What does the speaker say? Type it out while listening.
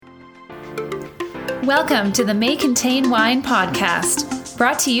Welcome to the May Contain Wine podcast,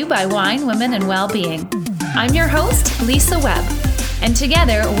 brought to you by Wine, Women, and Wellbeing. I'm your host, Lisa Webb, and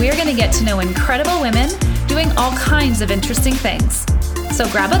together we're going to get to know incredible women doing all kinds of interesting things. So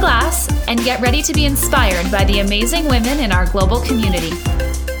grab a glass and get ready to be inspired by the amazing women in our global community.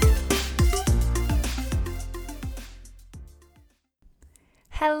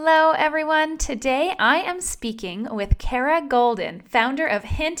 Hello, everyone. Today I am speaking with Kara Goldin, founder of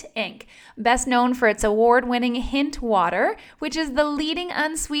Hint Inc., best known for its award-winning Hint Water, which is the leading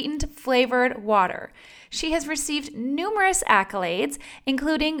unsweetened flavored water. She has received numerous accolades,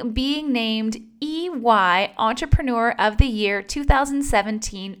 including being named EY Entrepreneur of the Year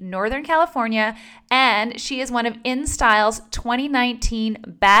 2017 Northern California, and she is one of InStyle's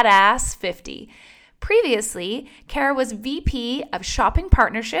 2019 Badass 50. Previously, Kara was VP of Shopping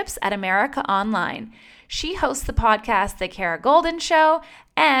Partnerships at America Online. She hosts the podcast The Kara Goldin Show,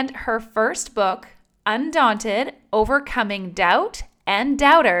 and her first book, Undaunted: Overcoming Doubt and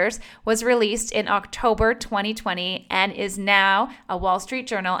Doubters, was released in October 2020 and is now a Wall Street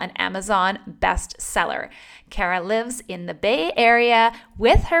Journal and Amazon bestseller. Kara lives in the Bay Area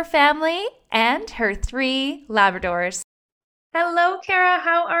with her family and her 3 Labradors. Hello, Kara.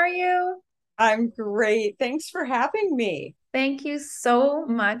 How are you? I'm great. Thanks for having me. Thank you so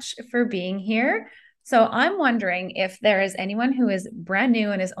much for being here. So I'm wondering if there is anyone who is brand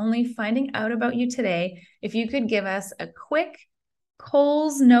new and is only finding out about you today, if you could give us a quick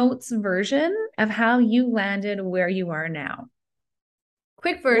Coles Notes version of how you landed where you are now.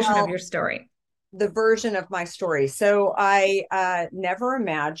 Quick version of your story. The version of my story. So I never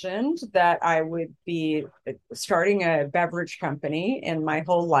imagined that I would be starting a beverage company in my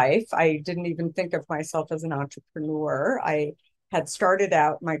whole life. I didn't even think of myself as an entrepreneur. I had started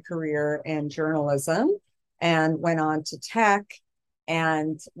out my career in journalism and went on to tech.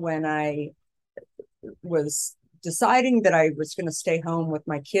 And when I was deciding that I was going to stay home with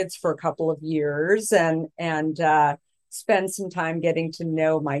my kids for a couple of years and spend some time getting to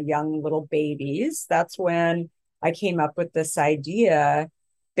know my young little babies, that's when I came up with this idea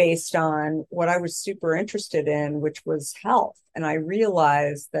based on what I was super interested in, which was health. And I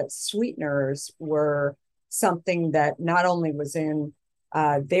realized that sweeteners were something that not only was in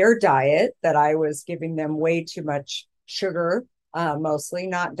their diet, that I was giving them way too much sugar, mostly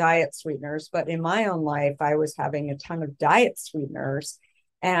not diet sweeteners, but in my own life, I was having a ton of diet sweeteners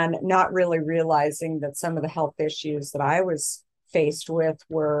and not really realizing that some of the health issues that I was faced with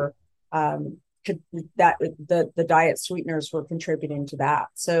were that the diet sweeteners were contributing to that.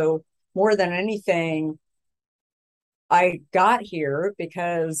 So more than anything, I got here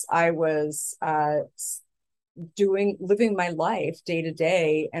because I was living my life day to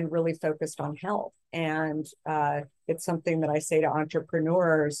day and really focused on health. And it's something that I say to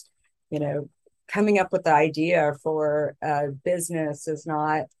entrepreneurs, coming up with the idea for a business is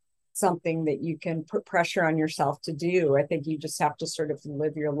not something that you can put pressure on yourself to do. I think you just have to sort of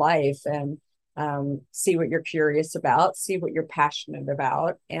live your life and see what you're curious about, see what you're passionate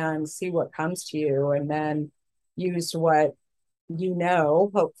about, and see what comes to you. And then use what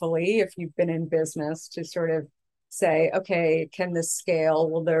hopefully, if you've been in business, to sort of say, okay, can this scale?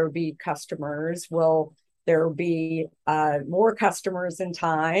 Will there be customers? Will there be more customers in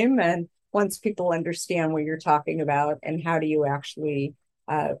time? And once people understand what you're talking about and how do you actually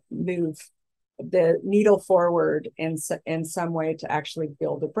move the needle forward in some way to actually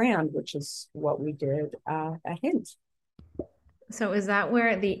build a brand, which is what we did at Hint. So is that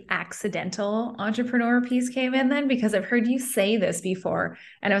where the accidental entrepreneur piece came in then? Because I've heard you say this before,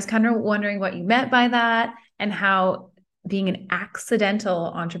 and I was kind of wondering what you meant by that and how being an accidental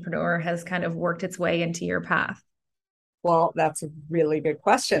entrepreneur has kind of worked its way into your path. Well, that's a really good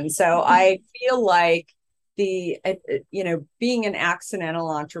question. So I feel like being an accidental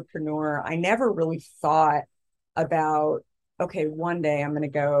entrepreneur, I never really thought about, okay, one day I'm going to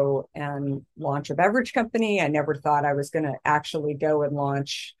go and launch a beverage company. I never thought I was going to actually go and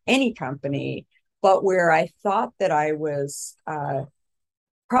launch any company. But where I thought that I was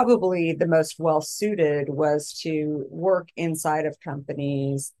probably the most well-suited was to work inside of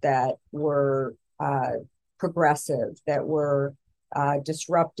companies that were progressive, that were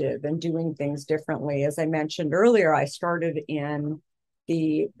disruptive and doing things differently. As I mentioned earlier, I started in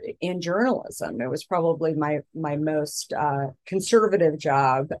journalism. It was probably my most conservative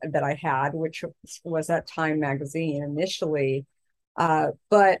job that I had, which was at Time Magazine initially.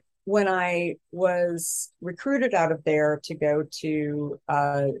 But when I was recruited out of there to go to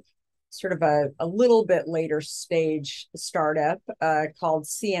sort of a little bit later stage startup called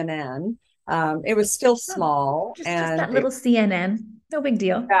CNN, it was still small. Just that little CNN, no big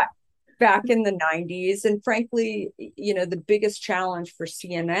deal. back in the 90s. And frankly, the biggest challenge for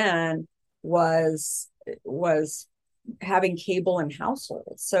CNN was having cable in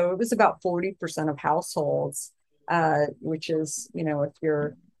households. So it was about 40% of households, which is, if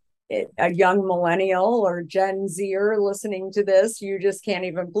you're a young millennial or Gen Zer listening to this, you just can't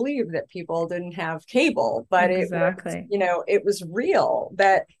even believe that people didn't have cable. But Exactly. it was real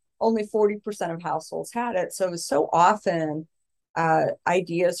that only 40% of households had it. So it was so often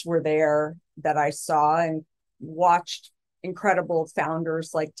ideas were there that I saw and watched incredible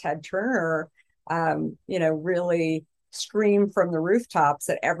founders like Ted Turner, really scream from the rooftops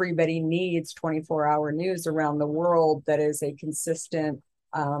that everybody needs 24-hour news around the world that is a consistent,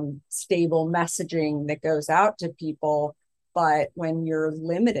 stable messaging that goes out to people. But when you're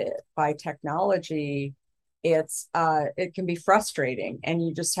limited by technology, it can be frustrating, and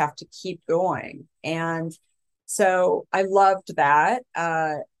you just have to keep going. And so I loved that.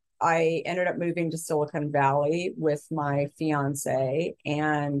 I ended up moving to Silicon Valley with my fiance,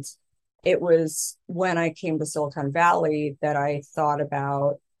 and it was when I came to Silicon Valley that I thought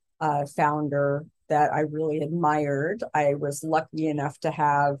about a founder that I really admired. I was lucky enough to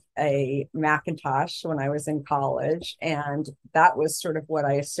have a Macintosh when I was in college, and that was sort of what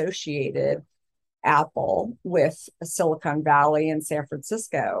I associated Apple with Silicon Valley and San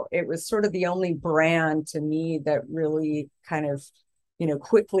Francisco. It was sort of the only brand to me that really kind of,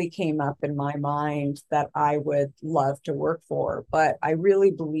 quickly came up in my mind that I would love to work for. But I really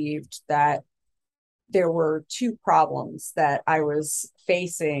believed that there were two problems that I was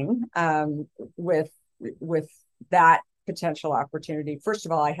facing with that potential opportunity. First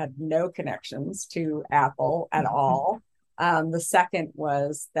of all, I had no connections to Apple at all. The second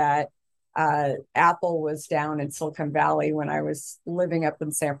was that Apple was down in Silicon Valley when I was living up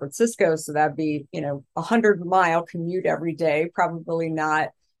in San Francisco. So that'd be, 100-mile commute every day, probably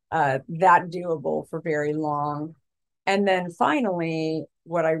not that doable for very long. And then finally,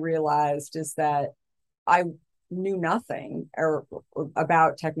 what I realized is that I knew nothing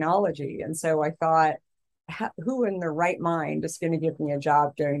about technology. And so I thought, who in their right mind is going to give me a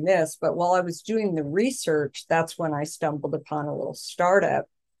job doing this? But while I was doing the research, that's when I stumbled upon a little startup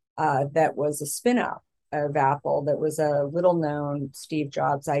that was a spin-out of Apple, that was a little known Steve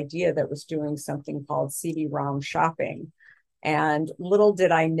Jobs idea that was doing something called CD-ROM shopping. And little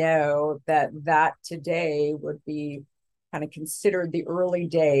did I know that today would be kind of considered the early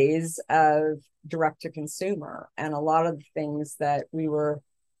days of direct to consumer. And a lot of the things that we were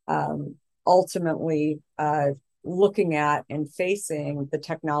ultimately looking at and facing, the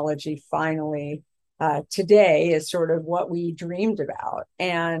technology finally today is sort of what we dreamed about.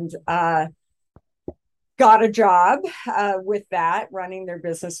 And got a job with that, running their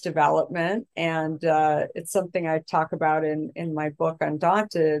business development. And it's something I talk about in my book,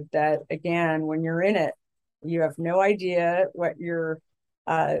 Undaunted, that again, when you're in it, you have no idea what you're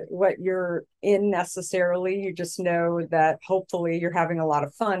in necessarily. You just know that hopefully you're having a lot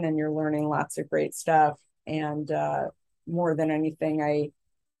of fun and you're learning lots of great stuff. And more than anything, I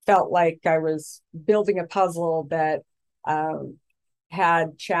felt like I was building a puzzle that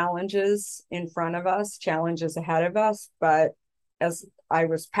had challenges in front of us, challenges ahead of us, but as I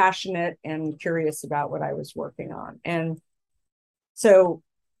was passionate and curious about what I was working on. And so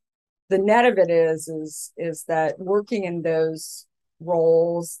the net of it is that working in those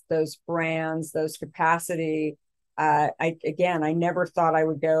roles, those brands, those capacity, I never thought I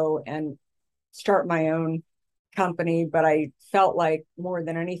would go and start my own company, but I felt like more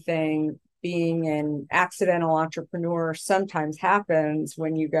than anything, being an accidental entrepreneur sometimes happens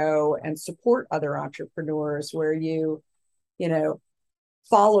when you go and support other entrepreneurs, where you know,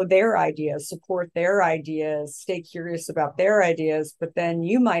 follow their ideas, support their ideas, stay curious about their ideas, but then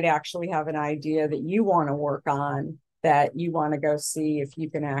you might actually have an idea that you want to work on, that you want to go see if you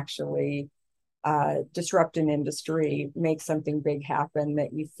can actually disrupt an industry, make something big happen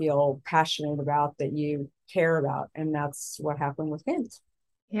that you feel passionate about, that you care about. And that's what happened with Hint.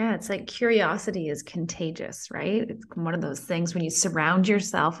 Yeah, it's like curiosity is contagious, right? It's one of those things when you surround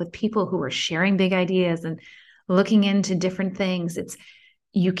yourself with people who are sharing big ideas and looking into different things, it's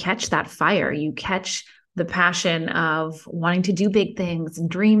you catch that fire, you catch the passion of wanting to do big things and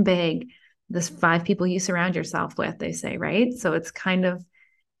dream big. This 5 people you surround yourself with, they say, right? So it's kind of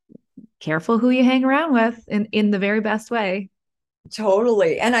careful who you hang around with in the very best way.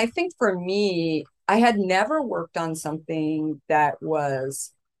 Totally. And I think for me, I had never worked on something that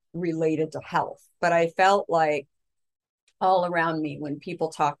was related to health, but I felt like all around me, when people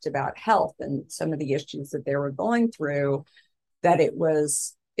talked about health and some of the issues that they were going through, that it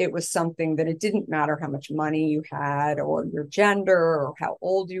was it was something that it didn't matter how much money you had or your gender or how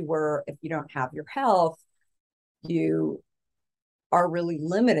old you were. If you don't have your health, you are really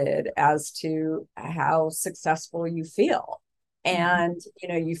limited as to how successful you feel. And,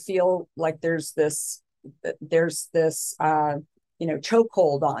 you feel like there's this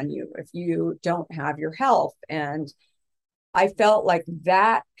chokehold on you if you don't have your health. And I felt like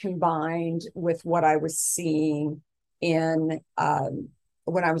that combined with what I was seeing in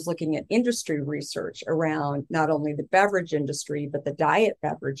when I was looking at industry research around not only the beverage industry, but the diet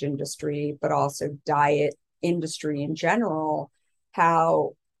beverage industry, but also diet industry in general,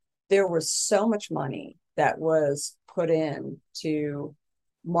 how there was so much money that was put in to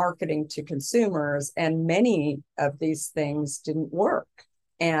marketing to consumers, and many of these things didn't work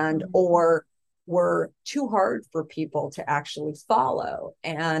and or were too hard for people to actually follow.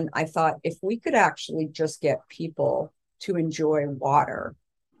 And I thought, if we could actually just get people to enjoy water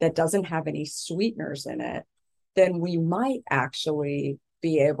that doesn't have any sweeteners in it, then we might actually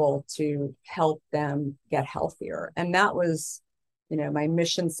be able to help them get healthier. And that was, my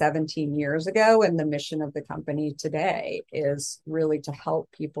mission 17 years ago. And the mission of the company today is really to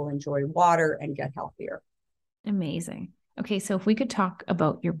help people enjoy water and get healthier. Amazing. Okay, so if we could talk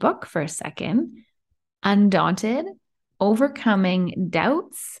about your book for a second, Undaunted, Overcoming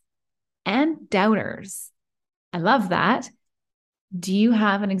Doubts and Doubters. I love that. Do you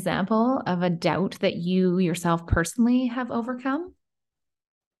have an example of a doubt that you yourself personally have overcome?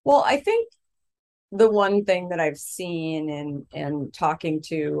 Well, I think the one thing that I've seen in talking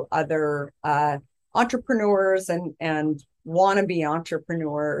to other entrepreneurs and wannabe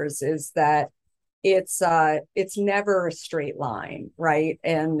entrepreneurs is that it's never a straight line, right?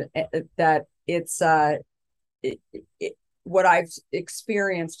 And that it's what I've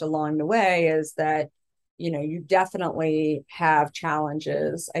experienced along the way is that you definitely have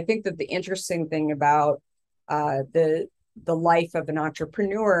challenges. I think that the interesting thing about the life of an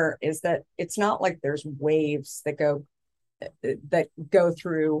entrepreneur is that it's not like there's waves that go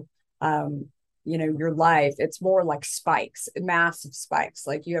through your life. It's more like spikes, massive spikes.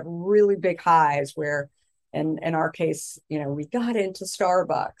 Like you have really big highs where in our case, we got into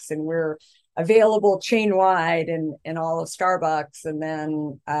Starbucks and we're available chain wide in all of Starbucks, and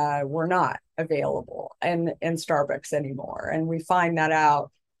then we're not available in Starbucks anymore. And we find that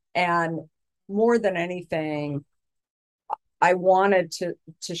out. And more than anything, I wanted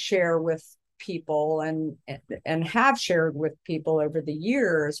to share with people and have shared with people over the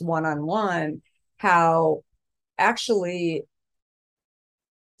years one-on-one how actually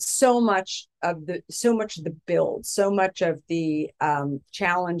so much of the build, so much of the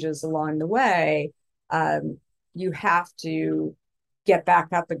challenges along the way, you have to get back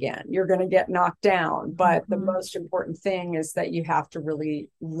up again. You're going to get knocked down, but the most important thing is that you have to really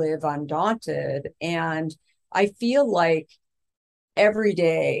live undaunted. And I feel like every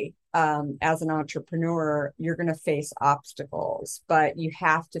day as an entrepreneur, you're going to face obstacles, but you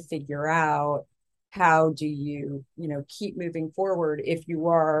have to figure out how do you keep moving forward if you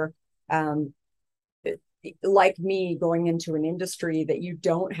are like me, going into an industry that you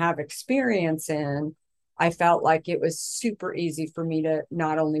don't have experience in. I felt like it was super easy for me to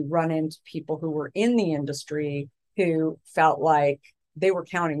not only run into people who were in the industry who felt like they were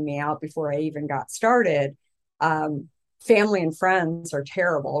counting me out before I even got started. Family and friends are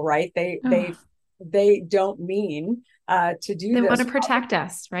terrible, right? They don't mean to do They this. want to protect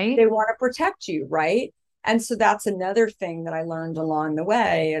us, right? They want to protect you, right? And so that's another thing that I learned along the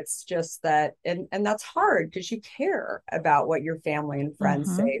way. It's just that, and that's hard because you care about what your family and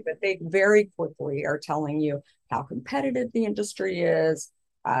friends say, but they very quickly are telling you how competitive the industry is,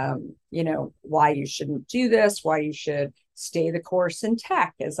 why you shouldn't do this, why you should stay the course in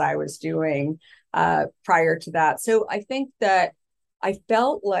tech, as I was doing prior to that. So I think that I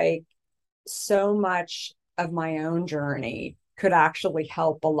felt like so much of my own journey could actually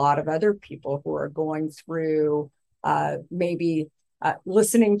help a lot of other people who are going through maybe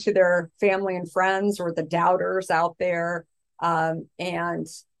listening to their family and friends or the doubters out there, and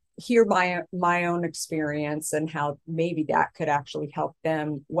hear my own experience and how maybe that could actually help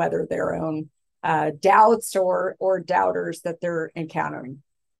them weather their own doubts or doubters that they're encountering.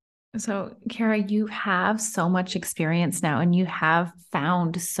 So, Kara, you have so much experience now and you have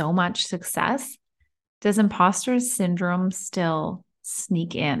found so much success. Does imposter syndrome still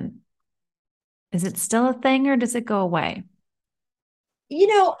sneak in? Is it still a thing or does it go away?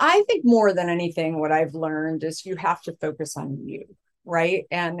 I think more than anything, what I've learned is you have to focus on you, right?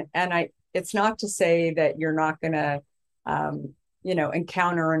 And it's not to say that you're not going to,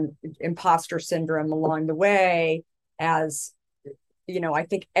 encounter an imposter syndrome along the way as I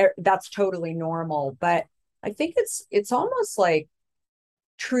think that's totally normal, but I think it's almost like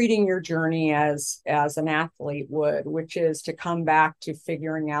treating your journey as an athlete would, which is to come back to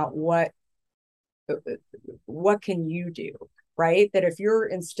figuring out what can you do, right? That if you're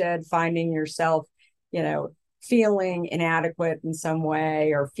instead finding yourself, feeling inadequate in some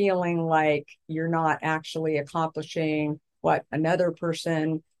way, or feeling like you're not actually accomplishing what another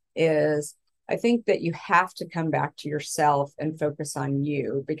person is, I think that you have to come back to yourself and focus on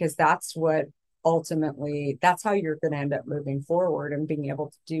you, because that's how you're going to end up moving forward and being able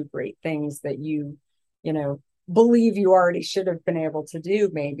to do great things that you know, believe you already should have been able to do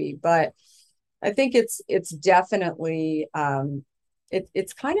maybe. But I think it's definitely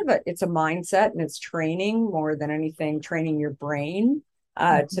it's kind of it's a mindset, and it's training more than anything, training your brain to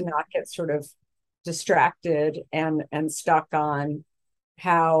Mhm. not get sort of distracted and stuck on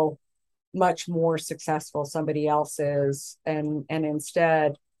how much more successful somebody else is, and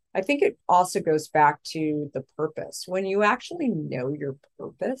instead I think it also goes back to the purpose. When you actually know your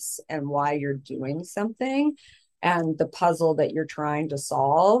purpose and why you're doing something and the puzzle that you're trying to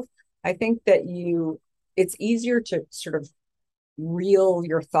solve, I think that it's easier to sort of reel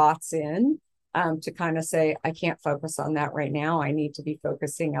your thoughts in, to kind of say, I can't focus on that right now. I need to be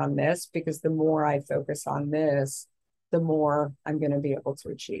focusing on this, because the more I focus on this, the more I'm going to be able to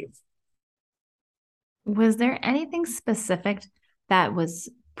achieve. Was there anything specific that was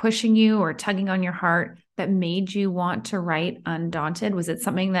pushing you or tugging on your heart that made you want to write Undaunted? Was it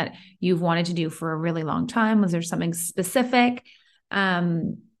something that you've wanted to do for a really long time? Was there something specific?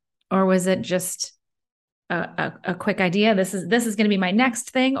 Um, or was it just a quick idea? This is going to be my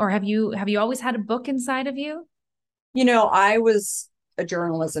next thing. Or have you always had a book inside of you? I was a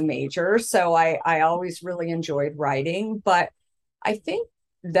journalism major, so I always really enjoyed writing, but I think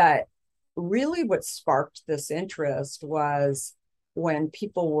that really what sparked this interest was when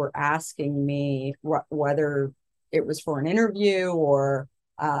people were asking me whether it was for an interview, or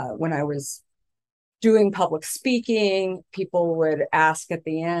when I was doing public speaking, people would ask at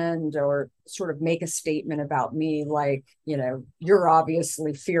the end, or sort of make a statement about me, like, you're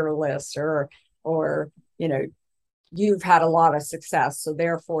obviously fearless, or, you know, you've had a lot of success. So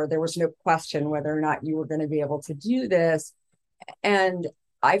therefore, there was no question whether or not you were going to be able to do this. And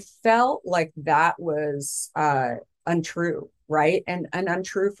I felt like that was untrue, right? And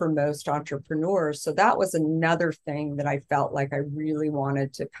untrue for most entrepreneurs. So that was another thing that I felt like I really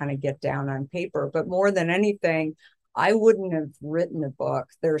wanted to kind of get down on paper. But more than anything, I wouldn't have written a book.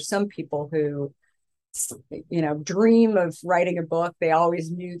 There are some people who dream of writing a book. They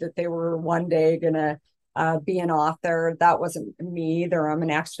always knew that they were one day going to be an author. That wasn't me either. I'm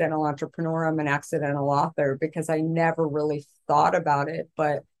an accidental entrepreneur. I'm an accidental author, because I never really thought about it.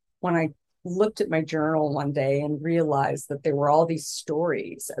 But when I looked at my journal one day and realized that there were all these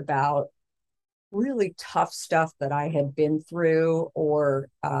stories about really tough stuff that I had been through, or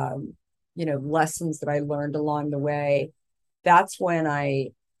lessons that I learned along the way, that's when I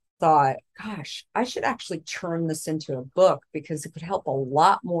thought, gosh, I should actually turn this into a book, because it could help a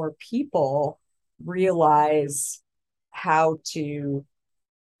lot more people realize how to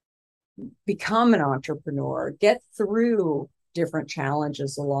become an entrepreneur, get through different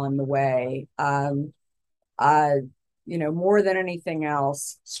challenges along the way. Uh, more than anything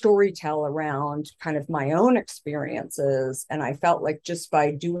else, storytell around kind of my own experiences. And I felt like just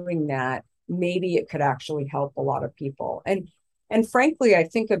by doing that, maybe it could actually help a lot of people. And frankly, I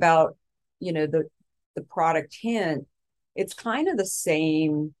think about, the product Hint, it's kind of the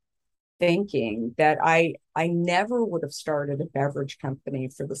same thinking, that I never would have started a beverage company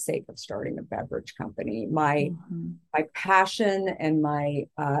for the sake of starting a beverage company. Mhm. My passion and my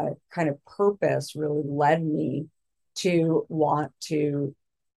kind of purpose really led me to want to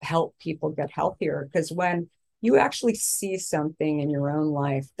help people get healthier. Because when you actually see something in your own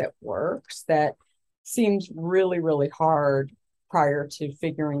life that works, that seems really, really hard prior to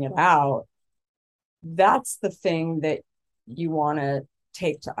figuring it out, that's the thing that you want to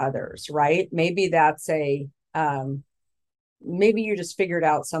take to others, right? Maybe that's maybe you just figured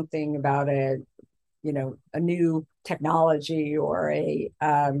out something about a new technology, or a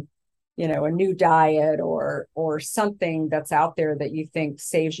new diet, or something that's out there that you think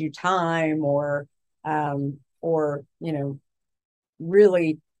saves you time, or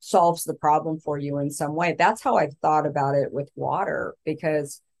really solves the problem for you in some way. That's how I thought about it with water,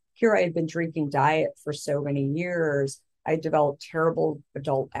 because here I had been drinking diet for so many years. I developed terrible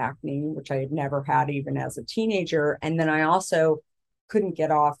adult acne, which I had never had even as a teenager. And then I also couldn't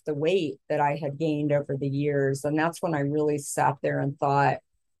get off the weight that I had gained over the years. And that's when I really sat there and thought,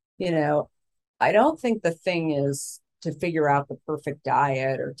 you know, I don't think the thing is to figure out the perfect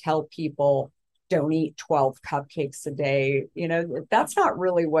diet or tell people don't eat 12 cupcakes a day. That's not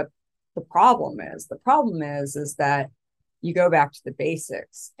really what the problem is. The problem is that you go back to the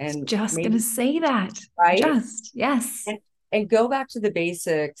basics and Just gonna maybe, say that. right? Just, yes. And go back to the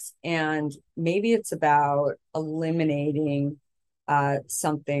basics, and maybe it's about eliminating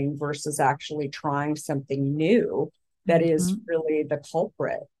something versus actually trying something new that is Mhm. really the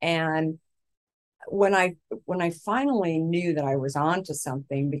culprit. And when I finally knew that I was onto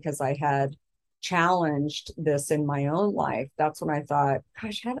something because I had challenged this in my own life, that's when I thought,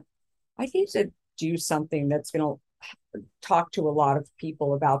 gosh, I need to do something that's going to talk to a lot of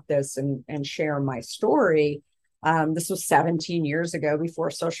people about this and share my story. This was 17 years ago,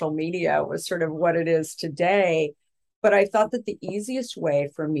 before social media was sort of what it is today. But I thought that the easiest way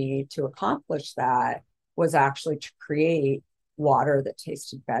for me to accomplish that was actually to create water that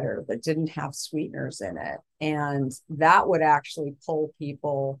tasted better, that didn't have sweeteners in it. And that would actually pull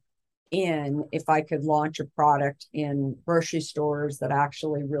people in if I could launch a product in grocery stores that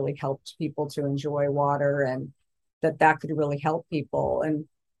actually really helped people to enjoy water, and that could really help people. And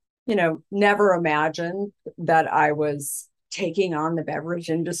never imagined that I was taking on the beverage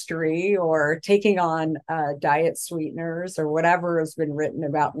industry or taking on diet sweeteners or whatever has been written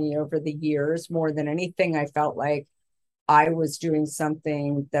about me over the years. More than anything, I felt like I was doing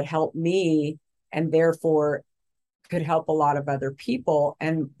something that helped me and therefore could help a lot of other people.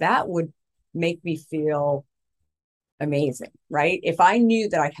 And that would make me feel amazing, right? If I knew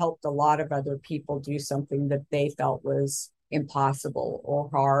that I helped a lot of other people do something that they felt was impossible or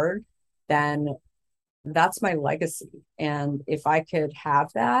hard, then that's my legacy. And if I could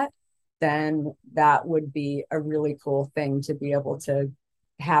have that, then that would be a really cool thing to be able to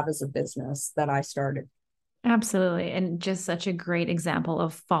have as a business that I started. Absolutely. And just such a great example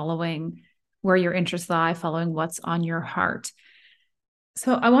of following where your interests lie, following what's on your heart.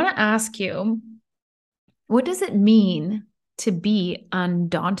 So I want to ask you, what does it mean to be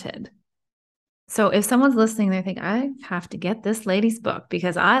undaunted? So if someone's listening, they think, I have to get this lady's book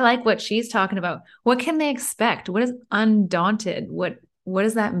because I like what she's talking about. What can they expect? What is undaunted? What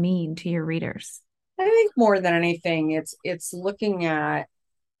does that mean to your readers? I think more than anything, it's looking at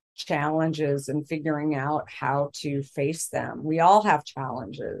challenges and figuring out how to face them. We all have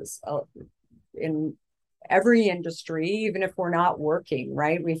challenges in every industry, even if we're not working,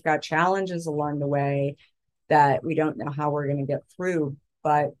 right? We've got challenges along the way that we don't know how we're going to get through,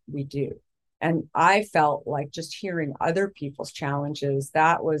 but we do. And I felt like just hearing other people's challenges,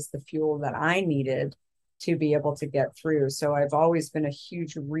 that was the fuel that I needed to be able to get through. So I've always been a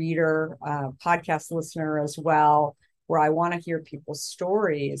huge reader, podcast listener as well, where I want to hear people's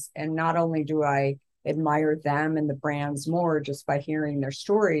stories. And not only do I admire them and the brands more just by hearing their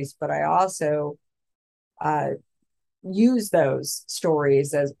stories, but I also uh, use those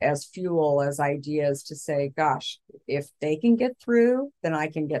stories as fuel, as ideas to say, gosh, if they can get through, then I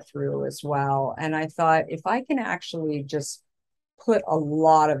can get through as well. And I thought, if I can actually just put a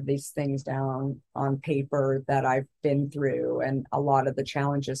lot of these things down on paper that I've been through and a lot of the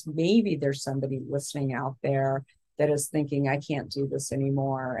challenges, maybe there's somebody listening out there that is thinking, I can't do this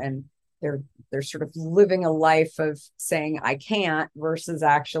anymore. And they're sort of living a life of saying I can't versus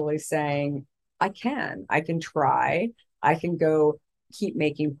actually saying I can try, I can go keep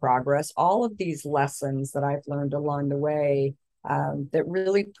making progress. All of these lessons that I've learned along the way that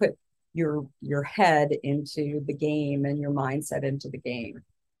really put your head into the game and your mindset into the game.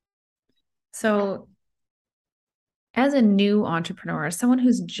 So, as a new entrepreneur, someone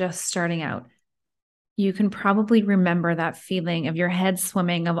who's just starting out, you can probably remember that feeling of your head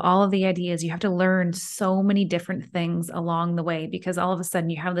swimming, of all of the ideas. You have to learn so many different things along the way because all of a sudden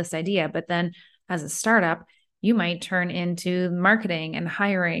you have this idea, but then as a startup, you might turn into marketing and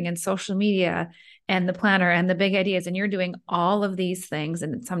hiring and social media and the planner and the big ideas. And you're doing all of these things.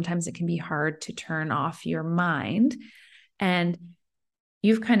 And sometimes it can be hard to turn off your mind. And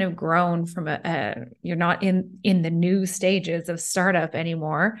you've kind of grown from you're not in the new stages of startup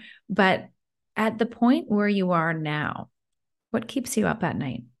anymore, but at the point where you are now, what keeps you up at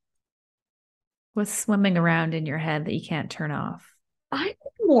night? What's swimming around in your head that you can't turn off? I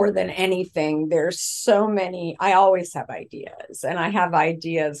think more than anything, there's so many. I always have ideas, and I have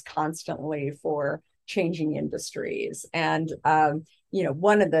ideas constantly for changing industries. And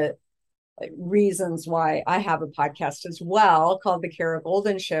one of the reasons why I have a podcast as well called The Kara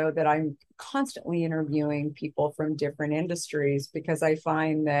Goldin Show, that I'm constantly interviewing people from different industries, because I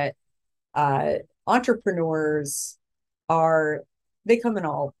find that entrepreneurs are, they come in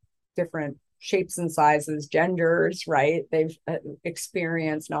all different shapes and sizes, genders, right? They've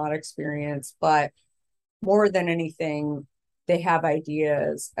experienced, not experienced, but more than anything, they have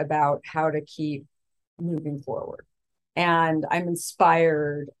ideas about how to keep moving forward. And I'm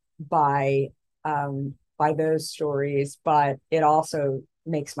inspired by those stories, but it also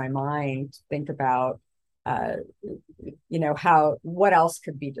makes my mind think about uh, how what else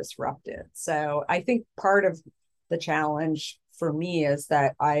could be disrupted. So I think part of the challenge for me is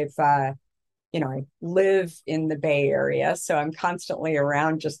that I live in the Bay Area, so I'm constantly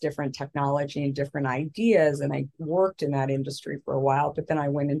around just different technology and different ideas. And I worked in that industry for a while, but then I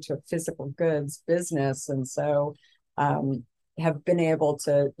went into a physical goods business. And so um, have been able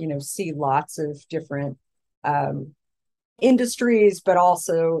to, see lots of different um, industries, but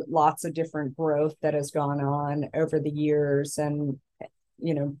also lots of different growth that has gone on over the years. And,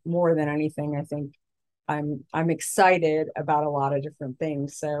 more than anything, I think I'm excited about a lot of different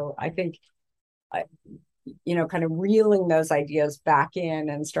things. So I think I, kind of reeling those ideas back in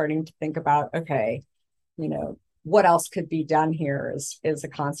and starting to think about, okay, what else could be done here is a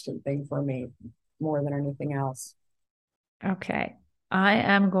constant thing for me more than anything else. Okay. I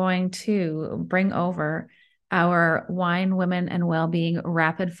am going to bring over our wine, women, and well-being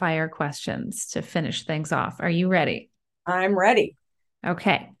rapid fire questions to finish things off. Are you ready? I'm ready.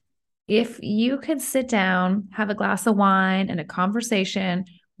 Okay. If you could sit down, have a glass of wine, and a conversation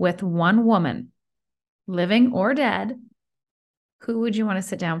with one woman, living or dead, who would you want to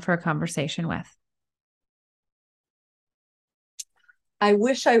sit down for a conversation with? I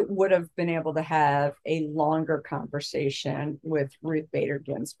wish I would have been able to have a longer conversation with Ruth Bader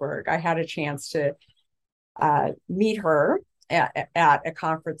Ginsburg. I had a chance to meet her at a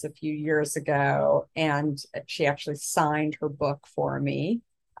conference a few years ago, and she actually signed her book for me,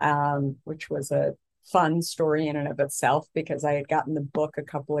 which was a fun story in and of itself because I had gotten the book a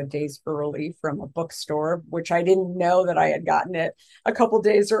couple of days early from a bookstore, which I didn't know that I had gotten it a couple of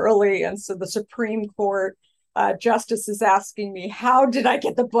days early. And so the Supreme Court justice is asking me, how did I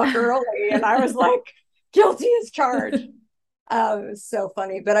get the book early? And I was like, guilty as charged. So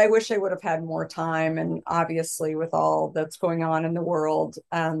funny, but I wish I would have had more time. And obviously, with all that's going on in the world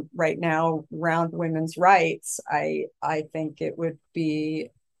right now around women's rights, I think it would be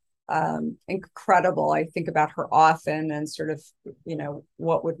incredible. I think about her often, and sort of,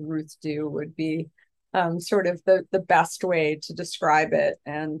 what would Ruth do would be sort of the best way to describe it.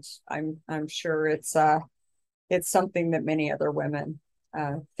 And I'm sure it's something that many other women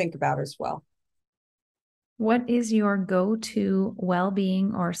think about as well. What is your go-to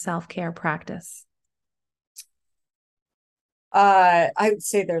well-being or self-care practice? I would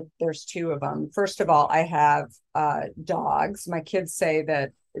say there's two of them. First of all, I have dogs. My kids say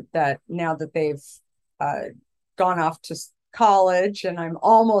that now that they've uh, gone off to college and I'm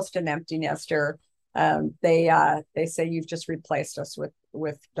almost an empty nester, they say you've just replaced us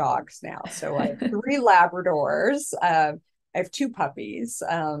with dogs now. So I have three Labradors. I have two puppies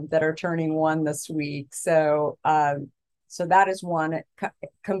that are turning one this week. So that is one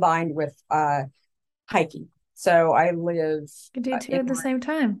combined with hiking. So I live You do two at the same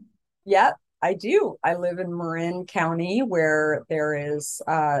time. yeah, I do. I live in Marin County where there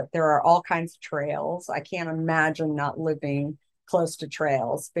are all kinds of trails. I can't imagine not living close to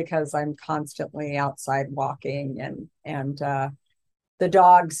trails because I'm constantly outside walking and the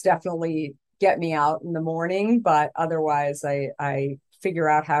dogs definitely get me out in the morning, but otherwise I figure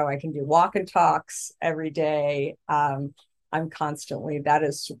out how I can do walk and talks every day. I'm constantly that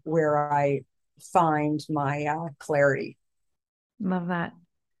is where I find my clarity. Love that.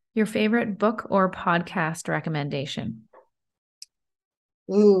 Your favorite book or podcast recommendation?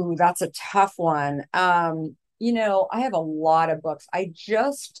 Ooh, that's a tough one. I have a lot of books. I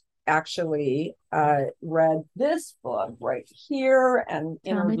just actually read this book right here and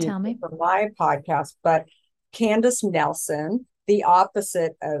interviewed Tell me. for my podcast, but Candace Nelson, the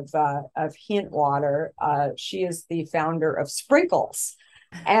opposite of Hintwater, she is the founder of Sprinkles.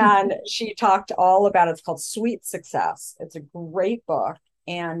 And she talked all about it's called Sweet Success. It's a great book.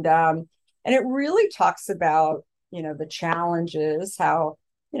 And it really talks about, the challenges, how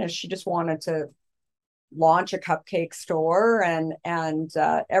she just wanted to launch a cupcake store and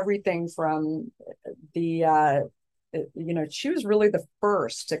everything from the she was really the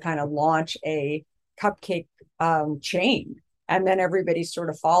first to kind of launch a cupcake chain, and then everybody sort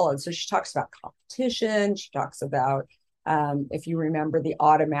of followed. So she talks about competition. She talks about if you remember the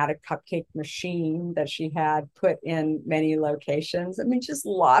automatic cupcake machine that she had put in many locations. I mean, just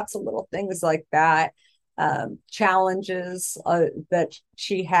lots of little things like that. Challenges that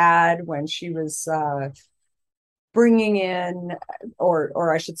she had when she was bringing in,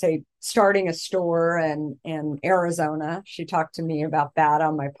 or I should say, starting a store in Arizona. She talked to me about that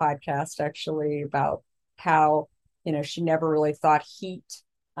on my podcast, actually, about how, she never really thought heat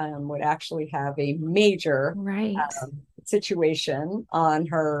would actually have a major Right. situation on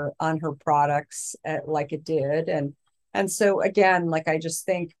her products like it did. And so again, like, I just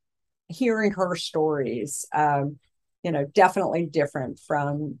think hearing her stories, definitely different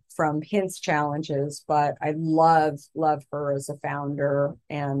from Hint's challenges, but I love her as a founder,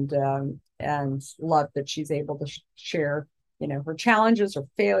 and love that she's able to share, her challenges or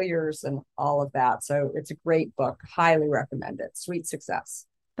failures and all of that. So it's a great book. Highly recommend it. Sweet Success.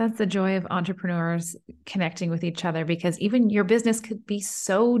 That's the joy of entrepreneurs connecting with each other, because even your business could be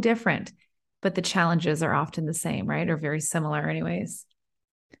so different, but the challenges are often the same, right? Or very similar anyways.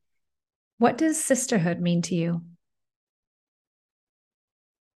 What does sisterhood mean to you?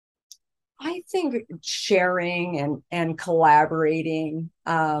 I think sharing and collaborating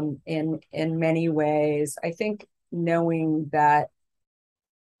in many ways. I think knowing that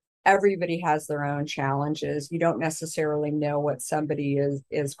everybody has their own challenges. You don't necessarily know what somebody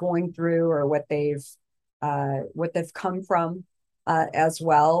is going through, or what they've come from as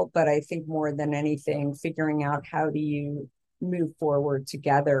well. But I think more than anything, figuring out how do you move forward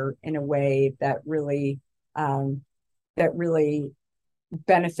together in a way that really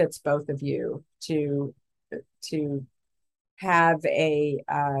benefits both of you, to have a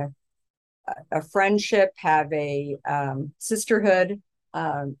friendship, have a sisterhood,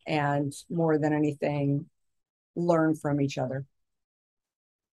 and more than anything, learn from each other.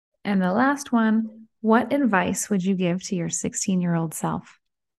 And the last one, what advice would you give to your 16-year-old self?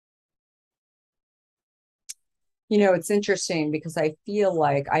 It's interesting because I feel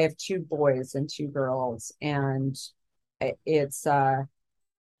like I have 2 boys and 2 girls, and it's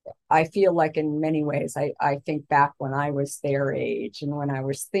I feel like in many ways, I think back when I was their age and when I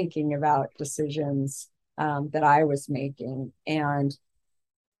was thinking about decisions that I was making. And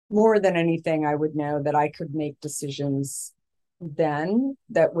more than anything, I would know that I could make decisions then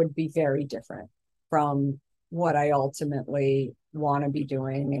that would be very different from what I ultimately want to be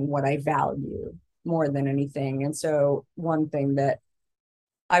doing and what I value more than anything. And so one thing that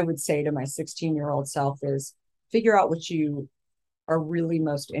I would say to my 16-year-old self is figure out what you are really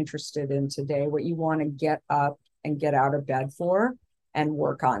most interested in today, what you want to get up and get out of bed for and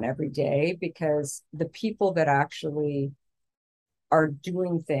work on every day, because the people that actually are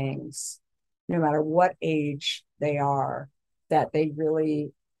doing things, no matter what age they are, that they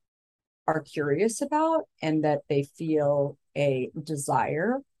really are curious about and that they feel a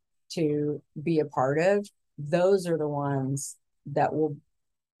desire to be a part of, those are the ones that will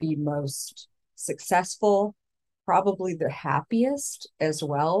be most successful, probably the happiest as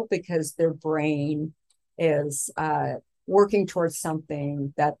well, because their brain is working towards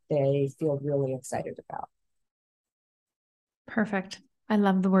something that they feel really excited about. Perfect. I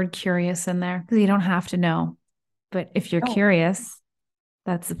love the word curious in there, because you don't have to know, but if you're curious,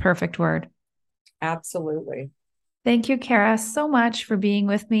 that's the perfect word. Absolutely. Thank you, Kara, so much for being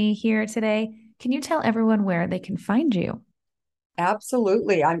with me here today. Can you tell everyone where they can find you?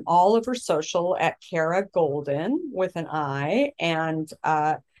 Absolutely. I'm all over social at Kara Goldin with an I. And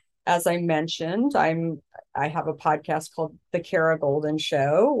as I mentioned, I have a podcast called The Kara Goldin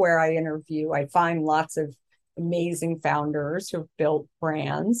Show, where I find lots of amazing founders who've built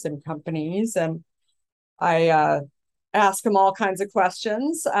brands and companies. And I ask them all kinds of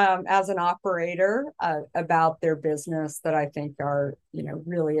questions as an operator about their business that I think are,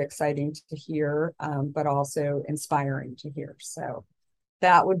 really exciting to hear, but also inspiring to hear. So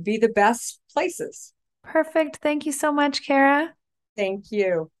that would be the best places. Perfect. Thank you so much, Kara. Thank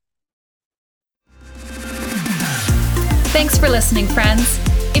you. Thanks for listening, friends.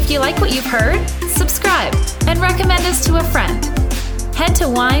 If you like what you've heard, subscribe and recommend us to a friend. Head to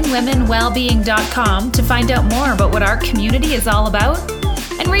winewomenwellbeing.com to find out more about what our community is all about,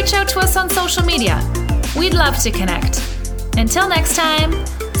 and reach out to us on social media. We'd love to connect. Until next time,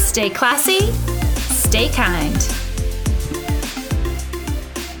 stay classy, stay kind.